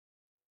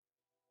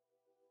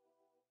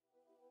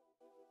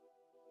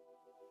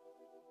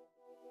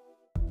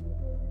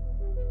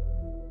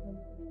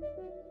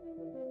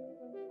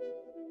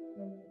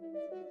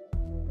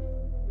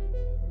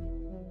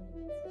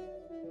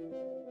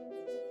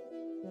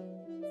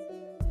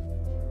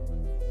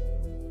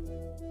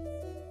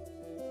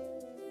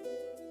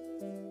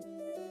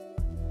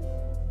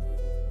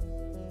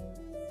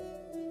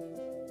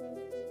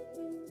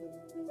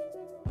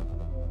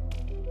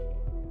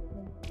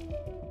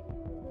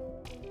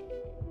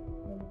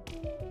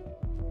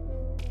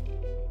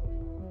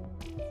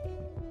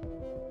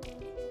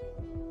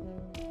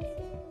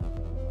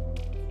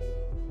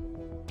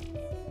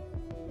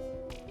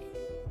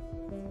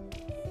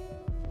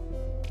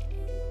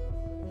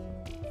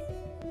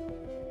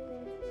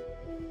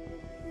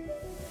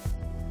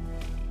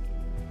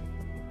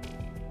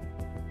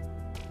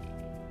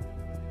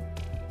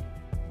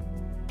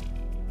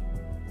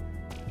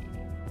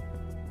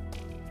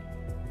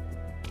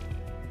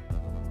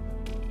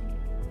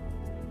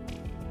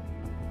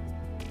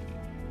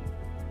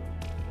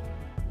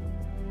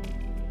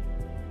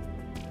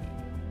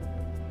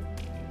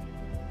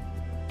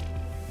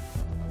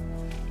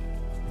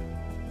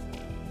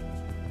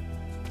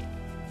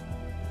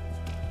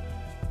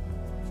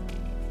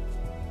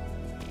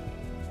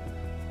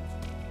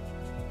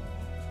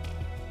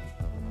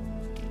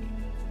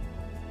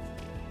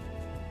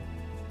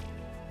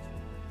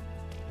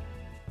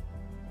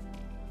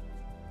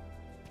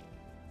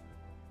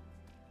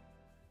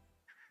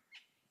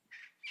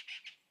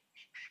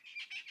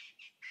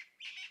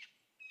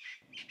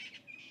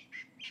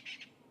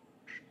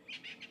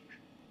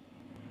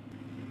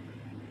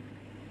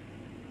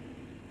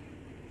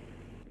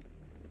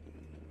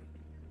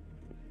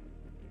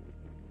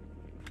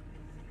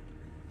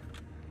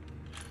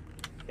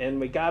And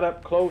we got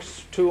up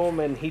close to him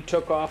and he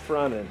took off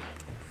running.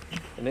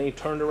 And then he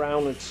turned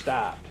around and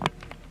stopped.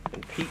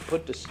 And Pete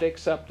put the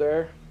sticks up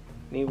there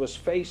and he was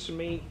facing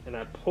me and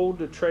I pulled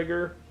the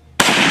trigger.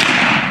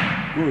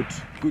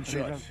 Good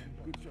shot.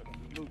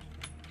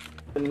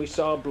 And we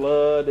saw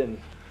blood and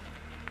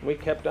we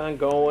kept on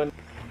going.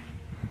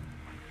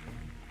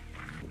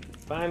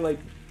 Finally,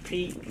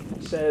 Pete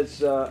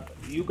says,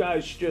 you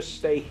guys just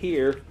stay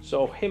here.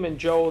 So him and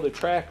Joe, the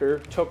tracker,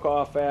 took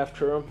off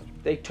after him.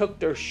 They took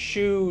their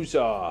shoes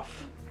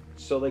off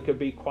so they could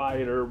be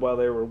quieter while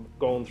they were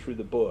going through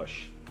the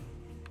bush.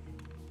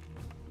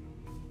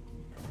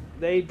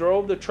 They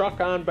drove the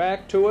truck on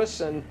back to us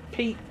and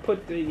Pete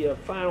put the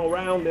final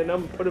round in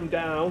them, put them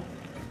down.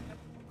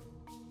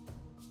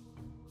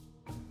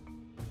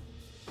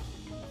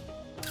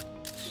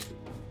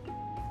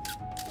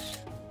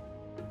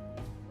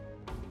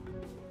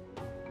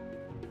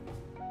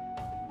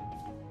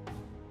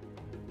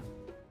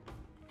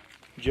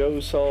 Joe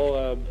saw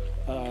a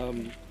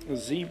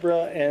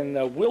zebra and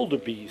a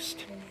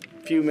wildebeest.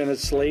 A few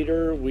minutes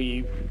later,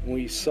 we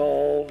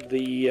saw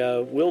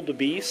the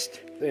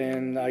wildebeest,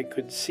 and I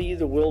could see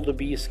the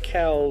wildebeest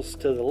cows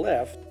to the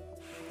left.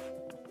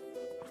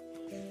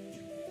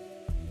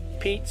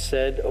 Pete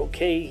said,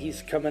 "Okay,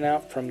 he's coming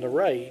out from the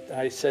right."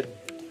 I said,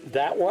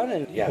 "That one?"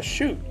 And yeah,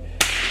 shoot.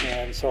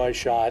 And so I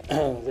shot.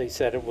 They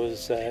said it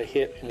was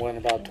hit and went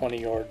about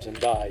 20 yards and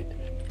died.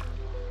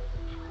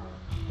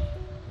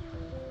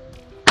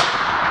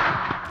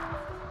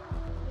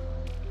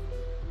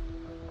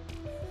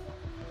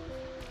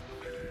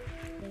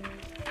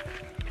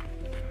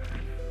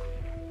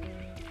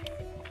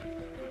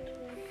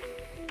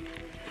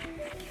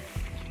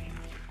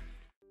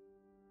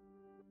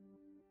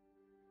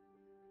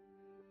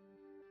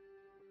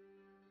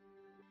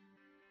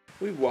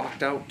 We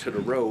walked out to the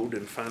road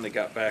and finally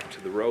got back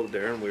to the road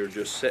there and we were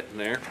just sitting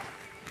there.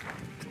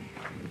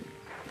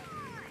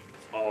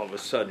 All of a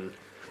sudden,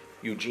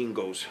 Eugene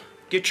goes,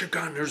 "Get your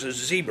gun, there's a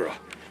zebra."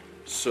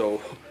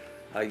 So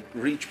I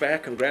reached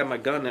back and grabbed my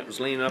gun that was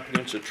leaning up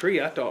against a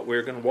tree. I thought we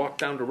were going to walk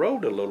down the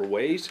road a little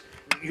ways.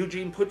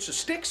 Eugene puts the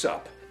sticks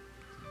up.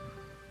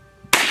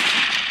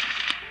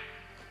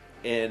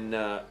 And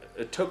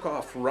it took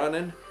off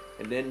running,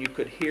 and then you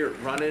could hear it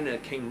running, and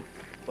it came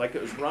like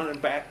it was running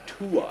back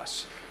to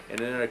us. And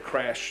then it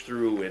crashed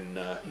through, and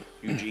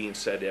Eugene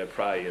said it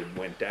probably had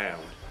went down.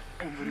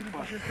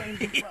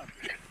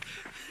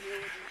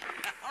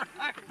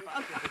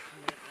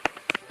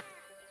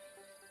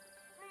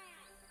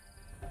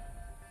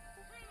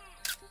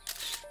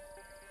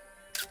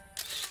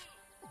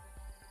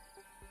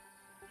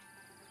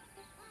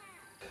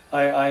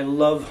 I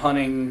love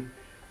hunting,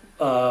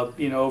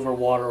 over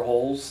water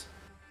holes.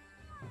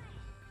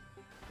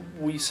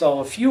 We saw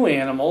a few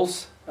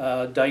animals,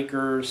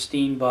 duiker,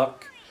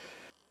 steenbuck.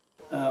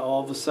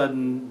 All of a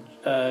sudden,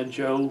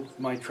 Joe,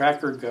 my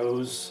tracker,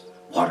 goes,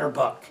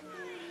 "Waterbuck."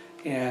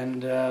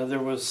 And there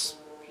was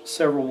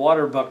several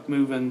waterbuck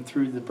moving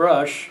through the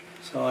brush.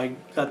 So I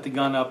got the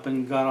gun up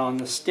and got on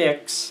the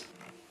sticks.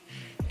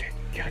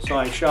 So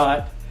I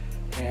shot,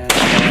 and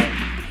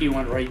he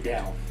went right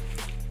down.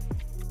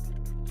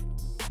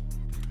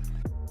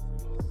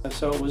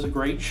 So it was a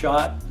great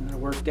shot, and it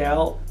worked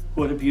out.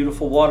 What a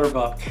beautiful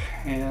waterbuck.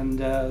 And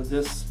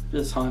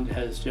this hunt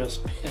has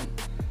just been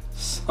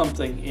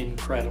something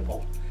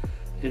incredible.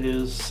 It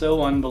is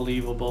so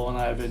unbelievable, and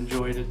I've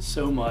enjoyed it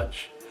so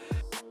much.